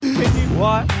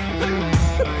What?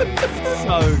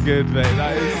 So good, mate.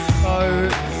 That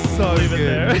is so Leave it good.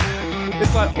 there.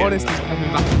 It's like honesty's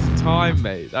coming back into time,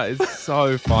 mate. That is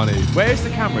so funny. Where's the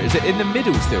camera? Is it in the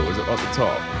middle still? Or is it at the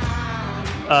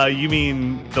top? You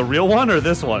mean the real one or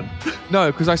this one?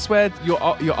 No, because I swear your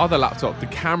other laptop, the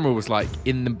camera was like at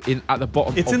the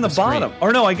bottom. It's of in the screen. bottom.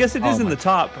 Or no, I guess it is Oh in my- the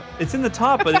top. It's in the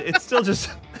top, but it's still just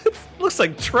it looks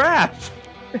like trash.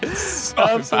 It's so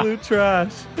Absolute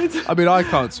trash. I mean, I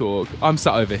can't talk. I'm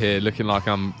sat over here looking like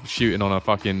I'm shooting on a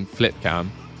fucking flip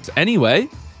cam. So anyway,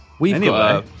 we've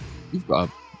got a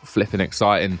flipping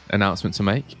exciting announcement to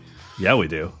make. Yeah, we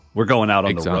do. We're going out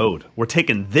on the road. We're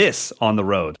taking this on the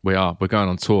road. We're going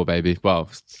on tour, baby. Well,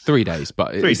 3 days,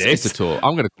 but it's a tour.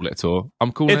 I'm going to call it a tour.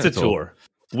 I'm calling it a tour.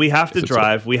 We have to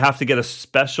drive. We have to get a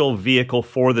special vehicle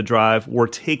for the drive. We're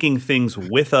taking things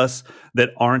with us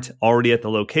that aren't already at the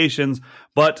locations.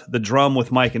 But the Drum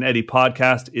with Mike and Eddie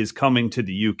podcast is coming to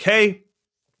the UK.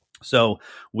 So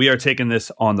we are taking this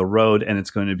on the road, and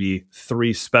it's going to be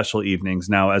 3 special evenings.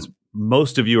 Now, as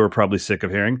most of you are probably sick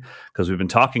of hearing, because we've been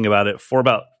talking about it for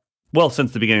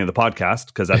since the beginning of the podcast,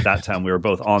 because at that time we were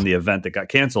both on the event that got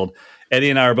canceled. Eddie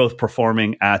and I are both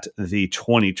performing at the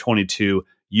 2022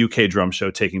 UK Drum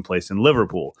Show taking place in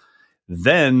Liverpool.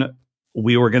 Then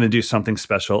we were going to do something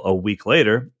special a week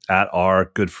later at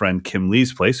our good friend Kim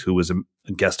Lee's place, who was a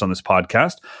guest on this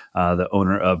podcast, the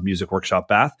owner of Music Workshop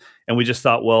Bath. And we just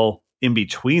thought, well, in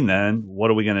between then,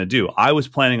 what are we going to do? I was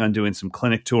planning on doing some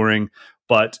clinic touring,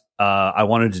 but I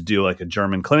wanted to do like a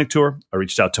German clinic tour. I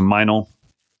reached out to Meinl,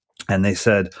 and they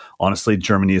said, honestly,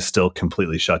 Germany is still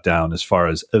completely shut down as far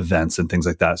as events and things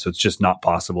like that. So it's just not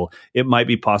possible. It might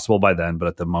be possible by then, but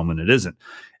at the moment it isn't.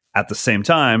 At the same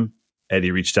time, Eddie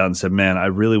reached out and said, man, I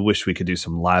really wish we could do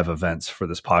some live events for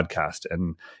this podcast.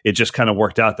 And it just kind of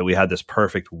worked out that we had this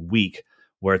perfect week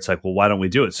where it's like, well, why don't we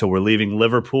do it? So we're leaving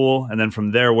Liverpool. And then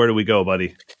from there, where do we go,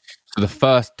 buddy? So the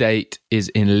first date is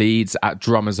in Leeds at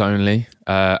Drummers Only,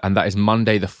 and that is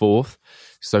Monday the 4th.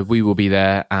 So we will be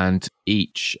there, and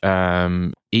each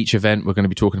event we're going to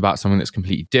be talking about something that's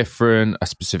completely different, a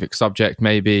specific subject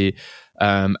maybe,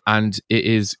 and it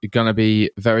is going to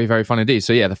be very, very fun indeed.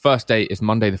 So yeah, the first date is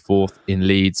Monday the 4th in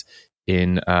Leeds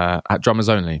at Drummers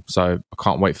Only. So I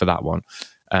can't wait for that one.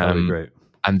 That'll be great.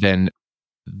 And then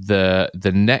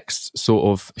the next sort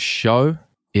of show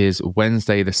is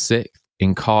Wednesday the 6th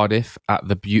in Cardiff at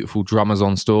the beautiful Drummers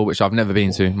On store, which I've never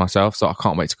been to myself, so I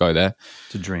can't wait to go there.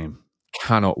 It's a dream.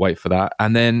 Cannot wait for that.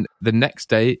 And then the next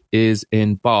day is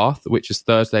in Bath, which is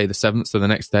Thursday the 7th. So the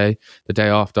next day, the day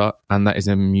after, and that is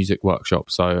in Music Workshop.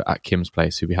 So at Kim's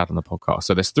place, who we had on the podcast.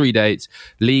 So there's 3 dates: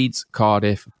 Leeds,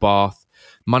 Cardiff, Bath,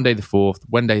 Monday the 4th,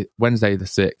 Wednesday the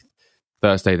 6th,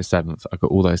 Thursday the 7th. I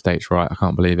got all those dates right. I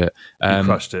can't believe it. You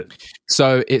crushed it.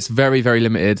 So it's very, very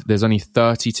limited. There's only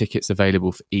 30 tickets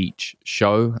available for each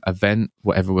show, event,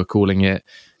 whatever we're calling it.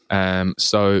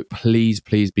 So please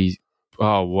be...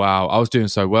 Oh, wow. I was doing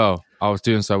so well.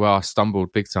 I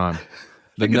stumbled big time. I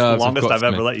think it's the longest I've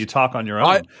ever let you talk on your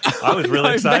own. I was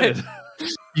really excited.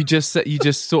 You just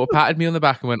sort of patted me on the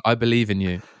back and went, I believe in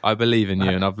you.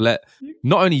 And I've let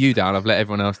not only you down, I've let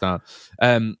everyone else down.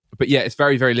 But yeah, it's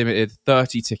very, very limited.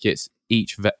 30 tickets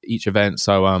each event.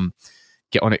 So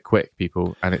get on it quick,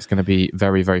 people. And it's going to be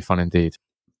very, very fun indeed.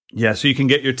 Yeah, so you can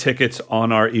get your tickets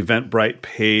on our Eventbrite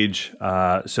page.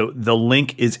 So the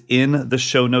link is in the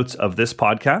show notes of this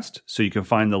podcast. So you can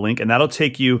find the link, and that'll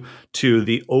take you to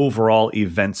the overall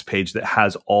events page that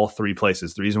has all 3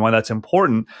 places. The reason why that's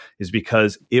important is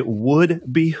because it would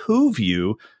behoove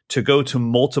you to go to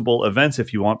multiple events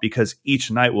if you want, because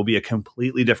each night will be a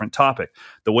completely different topic.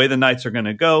 The way the nights are going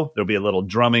to go, there'll be a little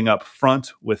drumming up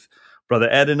front with Brother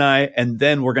Ed and I, and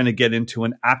then we're going to get into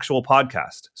an actual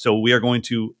podcast. So we are going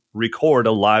to record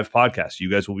a live podcast.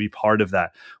 You guys will be part of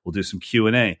that. We'll do some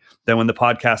Q&A. Then when the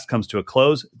podcast comes to a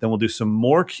close, then we'll do some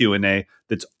more Q&A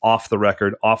that's off the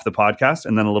record, off the podcast,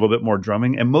 and then a little bit more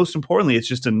drumming. And most importantly, it's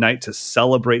just a night to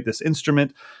celebrate this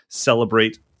instrument,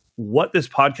 celebrate what this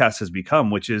podcast has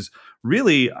become, which is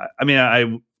really, I mean, I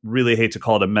really hate to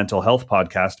call it a mental health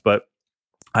podcast, but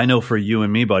I know for you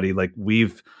and me, buddy, like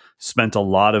we've spent a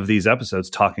lot of these episodes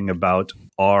talking about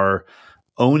our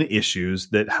own issues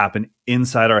that happen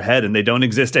inside our head, and they don't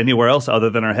exist anywhere else other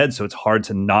than our head. So it's hard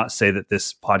to not say that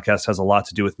this podcast has a lot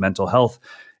to do with mental health.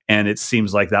 And it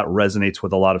seems like that resonates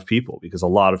with a lot of people, because a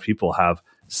lot of people have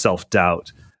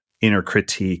self-doubt, inner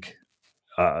critique,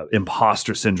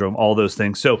 imposter syndrome, all those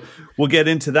things. So we'll get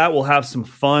into that. We'll have some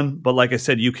fun. But like I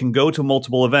said, you can go to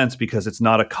multiple events because it's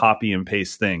not a copy and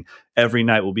paste thing. Every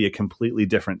night will be a completely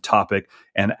different topic.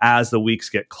 And as the weeks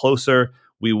get closer,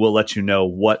 we will let you know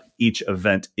what each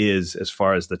event is as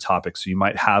far as the topic. So you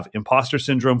might have imposter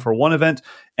syndrome for one event,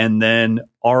 and then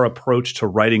our approach to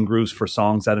writing grooves for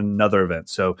songs at another event.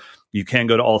 So you can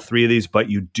go to all three of these, but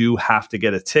you do have to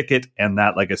get a ticket. And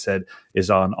that, like I said, is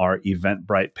on our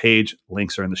Eventbrite page.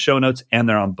 Links are in the show notes, and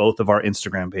they're on both of our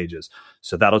Instagram pages.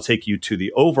 So that'll take you to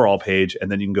the overall page,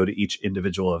 and then you can go to each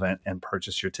individual event and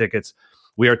purchase your tickets.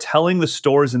 We are telling the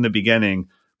stores in the beginning,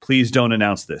 please don't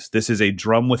announce this. This is a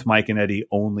Drum with Mike and Eddie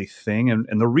only thing.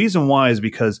 And the reason why is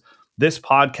because this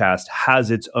podcast has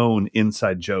its own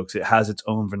inside jokes. It has its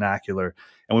own vernacular.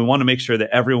 And we want to make sure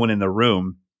that everyone in the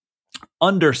room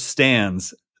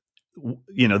understands,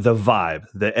 you know, the vibe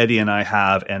that Eddie and I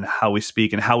have and how we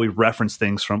speak and how we reference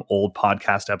things from old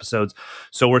podcast episodes.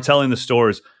 So we're telling the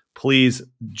stores, please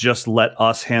just let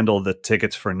us handle the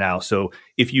tickets for now. So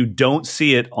if you don't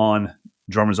see it on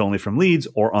Drummers Only from Leeds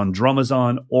or on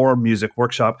Drumazon or Music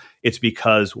Workshop, it's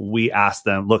because we asked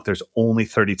them, look, there's only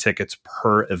 30 tickets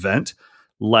per event.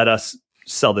 Let us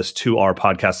sell this to our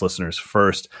podcast listeners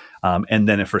first. And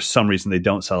then if for some reason they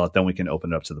don't sell it, then we can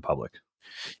open it up to the public.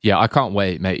 Yeah, I can't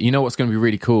wait, mate. You know what's going to be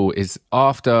really cool is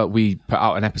after we put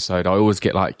out an episode, I always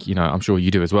get like, you know, I'm sure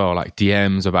you do as well, like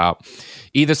DMs about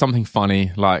either something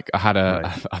funny, like I had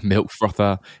a milk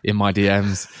frother in my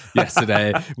DMs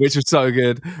yesterday, which was so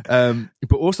good.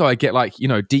 But also I get like, you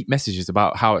know, deep messages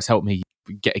about how it's helped me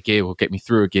get a gig or get me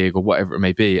through a gig or whatever it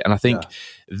may be. And I think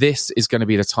this is going to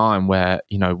be the time where,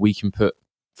 you know, we can put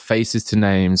faces to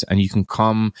names and you can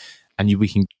come and we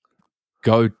can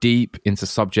go deep into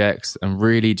subjects and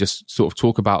really just sort of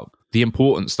talk about the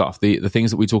important stuff, the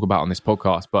things that we talk about on this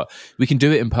podcast, but we can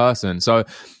do it in person. So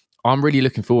I'm really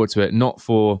looking forward to it, not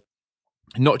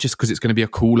just because it's going to be a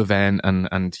cool event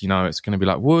and you know, it's going to be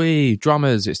like, whoo,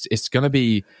 drummers. It's going to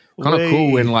be kind of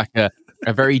cool in like a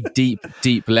very deep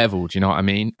level. Do you know what I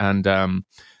mean? And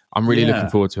I'm really looking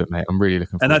forward to it, mate. I'm really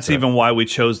looking forward to it. And that's even why we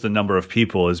chose the number of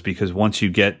people, is because once you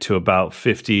get to about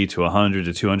 50 to 100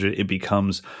 to 200, it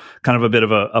becomes kind of a bit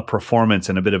of a performance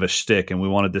and a bit of a shtick. And we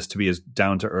wanted this to be as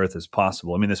down to earth as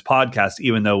possible. I mean, this podcast,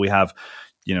 even though we have,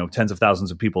 you know, tens of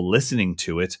thousands of people listening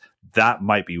to it, that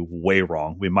might be way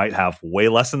wrong. We might have way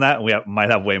less than that. And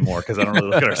might have way more because I don't really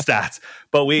look at our stats.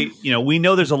 But we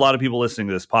know there's a lot of people listening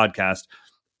to this podcast,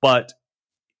 but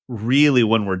really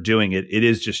when we're doing it, it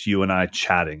is just you and I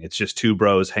chatting. It's just two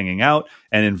bros hanging out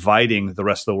and inviting the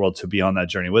rest of the world to be on that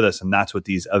journey with us. And that's what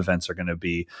these events are going to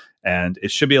be. And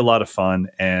it should be a lot of fun.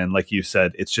 And like you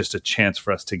said, it's just a chance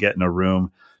for us to get in a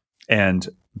room and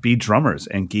be drummers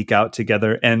and geek out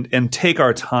together and take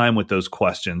our time with those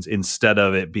questions instead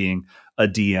of it being a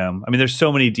DM. I mean, there's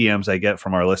so many DMs I get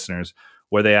from our listeners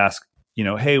where they ask, you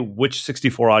know, hey, which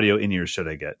 64 audio in-ears should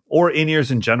I get? Or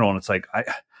in-ears in general. And it's like,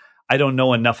 I don't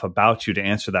know enough about you to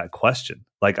answer that question.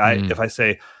 Like if I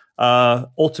say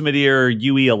Ultimate Ear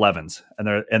UE11s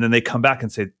and then they come back and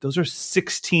say, those are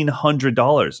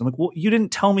 $1,600. I'm like, well, you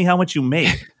didn't tell me how much you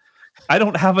made. I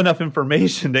don't have enough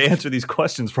information to answer these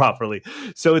questions properly.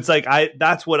 So it's like,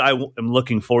 that's what I am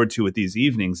looking forward to with these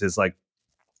evenings, is like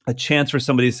a chance for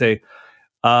somebody to say,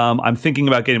 I'm thinking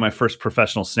about getting my first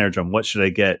professional snare drum. What should I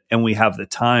get? And we have the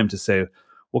time to say,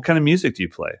 what kind of music do you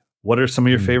play? What are some of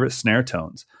your favorite snare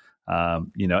tones?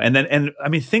 You know, and I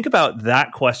mean, think about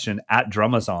that question at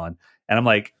Drumazon. And I'm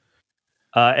like,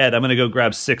 Ed, I'm going to go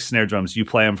grab 6 snare drums. You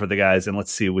play them for the guys and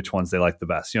let's see which ones they like the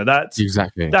best. You know, that's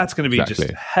going to be just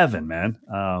heaven, man.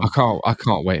 I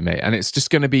can't wait, mate. And it's just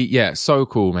going to be, so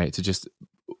cool, mate, to just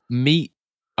meet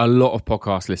a lot of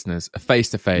podcast listeners face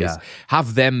to face,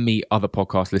 have them meet other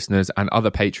podcast listeners and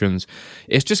other patrons.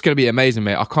 It's just going to be amazing,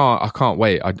 mate. I can't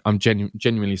wait. I'm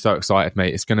genuinely so excited,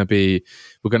 mate.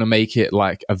 We're going to make it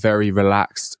like a very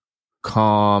relaxed,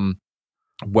 calm,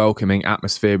 welcoming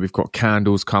atmosphere. We've got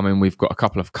candles coming. We've got a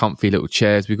couple of comfy little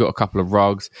chairs. We've got a couple of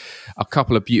rugs, a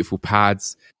couple of beautiful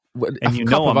pads. And you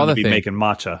know I'm going to be making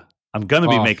matcha. I'm going to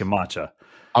be making matcha.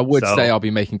 I would say I'll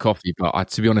be making coffee, but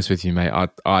to be honest with you, mate,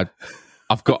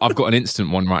 I've got an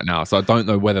instant one right now, so I don't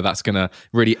know whether that's going to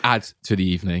really add to the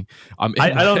evening. I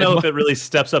don't know if it really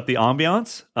steps up the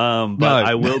ambiance, but no.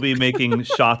 I will be making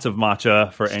shots of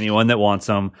matcha for anyone that wants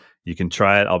them. You can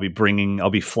try it. I'll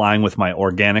be flying with my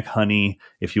organic honey.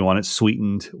 If you want it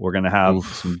sweetened, we're going to have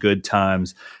some good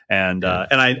times. And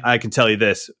I can tell you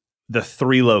this, the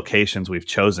 3 locations we've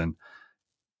chosen,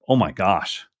 oh my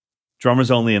gosh,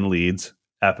 Drummers Only in Leeds,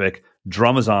 epic.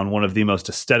 Drumazon, one of the most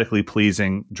aesthetically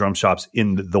pleasing drum shops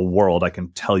in the world. I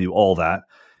can tell you all that.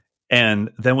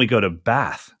 And then we go to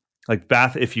Bath. Like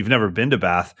Bath, if you've never been to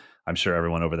Bath, I'm sure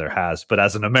everyone over there has. But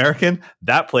as an American,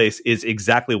 that place is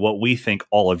exactly what we think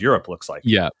all of Europe looks like.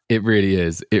 Yeah, it really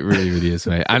is. It really, really is,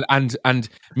 mate. And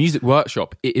Music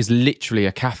Workshop, it is literally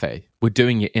a cafe. We're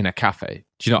doing it in a cafe.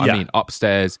 Do you know what I mean?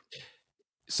 Upstairs.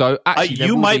 So actually,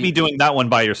 you might be doing that one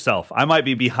by yourself. I might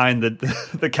be behind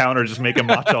the counter just making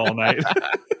matcha all night.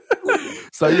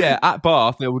 So yeah, at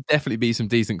Bath there will definitely be some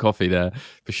decent coffee there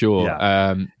for sure.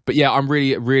 Yeah. But yeah, I'm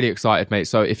really, really excited, mate.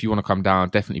 So if you want to come down,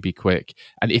 definitely be quick.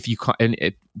 And if you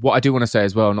can't, what I do want to say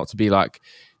as well, not to be like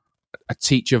a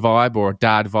teacher vibe or a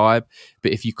dad vibe,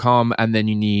 but if you come and then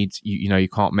you need, you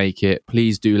can't make it,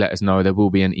 please do let us know. There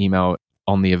will be an email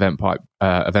on the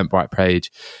Eventbrite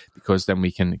page, because then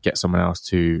we can get someone else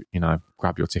to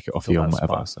grab your ticket off you and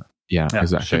whatever. So, yeah,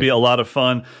 exactly. Should be a lot of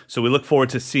fun. So we look forward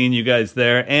to seeing you guys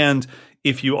there. And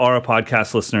if you are a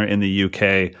podcast listener in the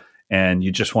UK and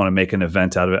you just want to make an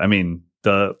event out of it, I mean,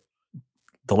 the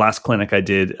last clinic I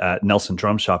did at Nelson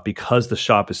Drum Shop, because the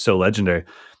shop is so legendary,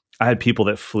 I had people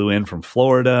that flew in from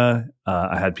Florida.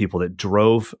 I had people that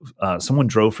drove. Someone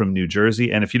drove from New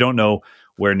Jersey. And if you don't know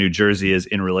where New Jersey is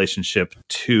in relationship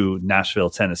to Nashville,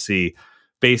 Tennessee,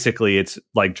 basically it's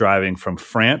like driving from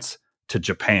France to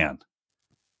Japan,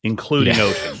 including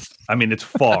oceans. I mean, it's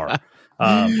far.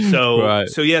 So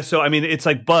I mean, it's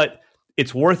like, but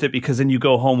it's worth it, because then you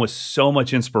go home with so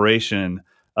much inspiration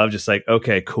of just like,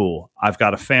 okay, cool. I've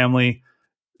got a family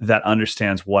that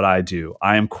understands what I do.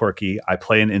 I am quirky. I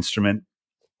play an instrument.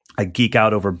 I geek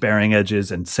out over bearing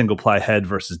edges and single ply head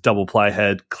versus double ply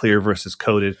head, clear versus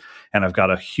coated. And I've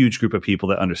got a huge group of people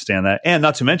that understand that. And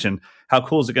not to mention, how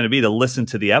cool is it going to be to listen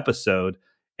to the episode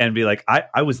and be like,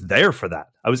 I was there for that.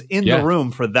 I was in the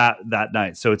room for that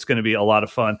night. So it's going to be a lot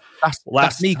of fun.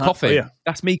 That's me coughing. Yeah.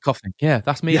 That's me coughing. Yeah,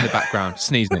 that's me in the background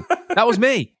sneezing. That was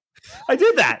me. I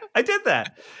did that.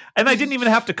 And I didn't even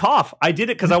have to cough. I did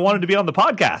it because I wanted to be on the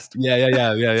podcast. Yeah.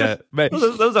 That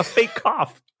was a fake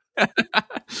cough.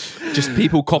 Just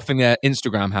people coughing their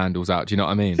Instagram handles out. Do you know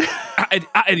what I mean? at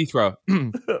Eddie Throw.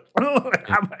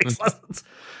 That makes sense.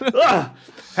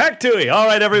 Heck to All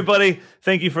right, everybody.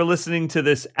 Thank you for listening to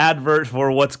this advert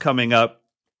for what's coming up.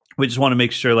 We just want to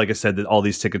make sure, like I said, that all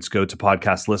these tickets go to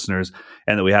podcast listeners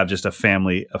and that we have just a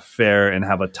family affair and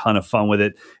have a ton of fun with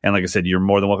it. And like I said, you're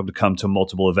more than welcome to come to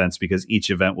multiple events, because each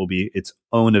event will be its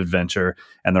own adventure,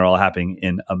 and they're all happening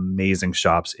in amazing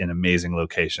shops in amazing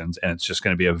locations. And it's just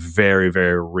going to be a very,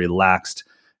 very relaxed,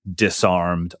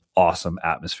 disarmed, awesome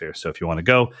atmosphere. So if you want to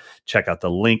go, check out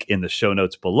the link in the show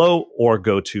notes below, or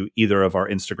go to either of our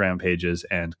Instagram pages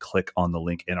and click on the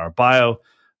link in our bio.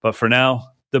 But for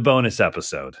now, the bonus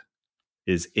episode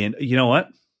is in. You know what?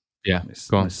 Yeah,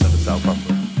 go on. Set this out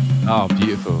properly. Oh,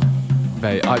 beautiful,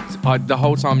 mate. I the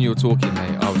whole time you were talking,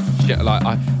 mate, I was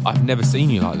I've never seen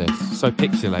you like this. So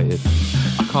pixelated.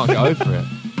 I can't get over it.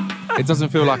 It doesn't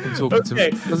feel like I'm talking to.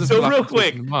 Okay, so real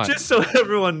quick, just so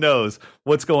everyone knows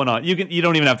what's going on. You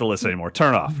don't even have to listen anymore.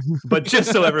 Turn off. But just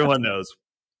so everyone knows,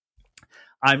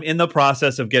 I'm in the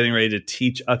process of getting ready to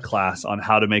teach a class on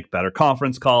how to make better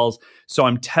conference calls. So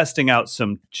I'm testing out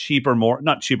some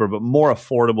not cheaper, but more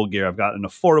affordable gear. I've got an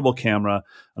affordable camera,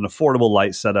 an affordable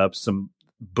light setup, some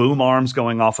boom arms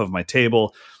going off of my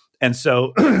table. And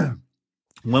so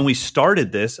when we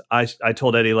started this, I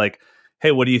told Eddie, like,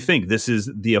 hey, what do you think? This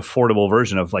is the affordable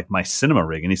version of like my cinema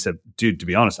rig. And he said, dude, to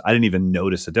be honest, I didn't even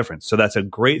notice a difference. So that's a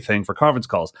great thing for conference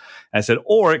calls. And I said,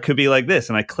 or it could be like this.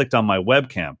 And I clicked on my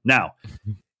webcam. Now,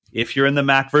 if you're in the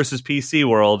Mac versus PC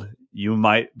world, you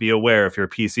might be aware, if you're a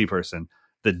PC person,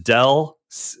 the Dell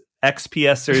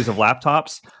XPS series of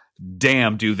laptops,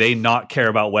 damn, do they not care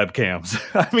about webcams.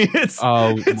 I mean,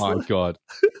 my God.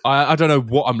 I don't know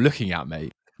what I'm looking at,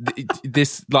 mate.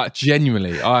 This, like,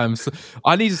 genuinely, I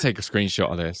need to take a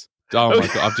screenshot of this. Oh my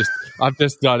God, I've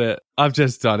just done it.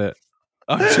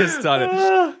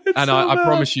 And I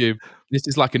promise you, this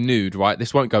is like a nude, right?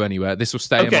 This won't go anywhere. This will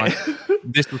stay in my position.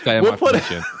 This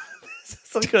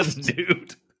is like a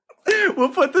nude. We'll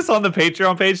put this on the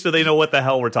Patreon page so they know what the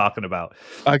hell we're talking about.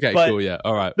 Okay, cool. Yeah.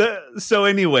 All right. So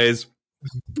anyways,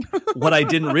 what I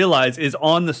didn't realize is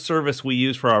on the service we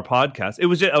use for our podcast, I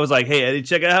was like, hey, Eddie,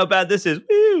 check out how bad this is.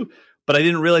 Woo! But I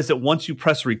didn't realize that once you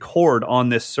press record on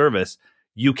this service,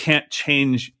 you can't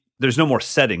change. There's no more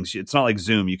settings. It's not like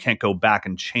Zoom. You can't go back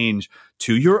and change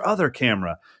to your other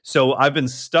camera. So I've been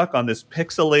stuck on this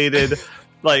pixelated,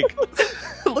 like,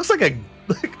 it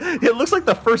looks like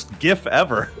the first GIF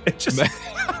ever. It's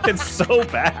so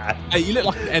bad. Hey, you look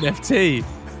like an NFT.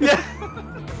 Yeah.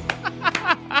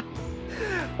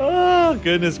 Oh,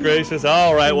 goodness gracious.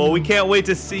 All right. Well, we can't wait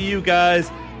to see you guys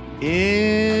in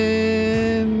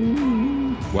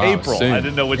April. Soon. I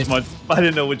didn't know which month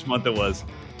it was.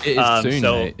 It is soon,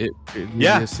 mate. It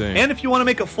really is soon. And if you want to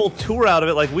make a full tour out of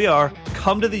it like we are,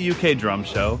 come to the UK Drum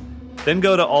Show, then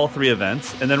go to all 3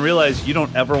 events, and then realize you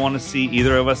don't ever want to see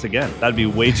either of us again. That'd be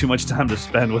way too much time to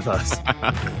spend with us.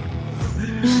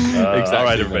 Exactly, all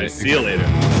right, everybody. mate. See you later.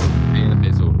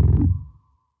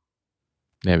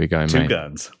 There we go, mate. 2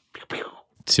 guns.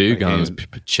 2 guns.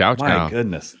 Ciao, ciao. My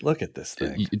goodness. Look at this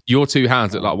thing. Your 2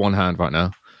 hands look like 1 hand right now.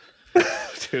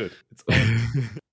 Dude, it's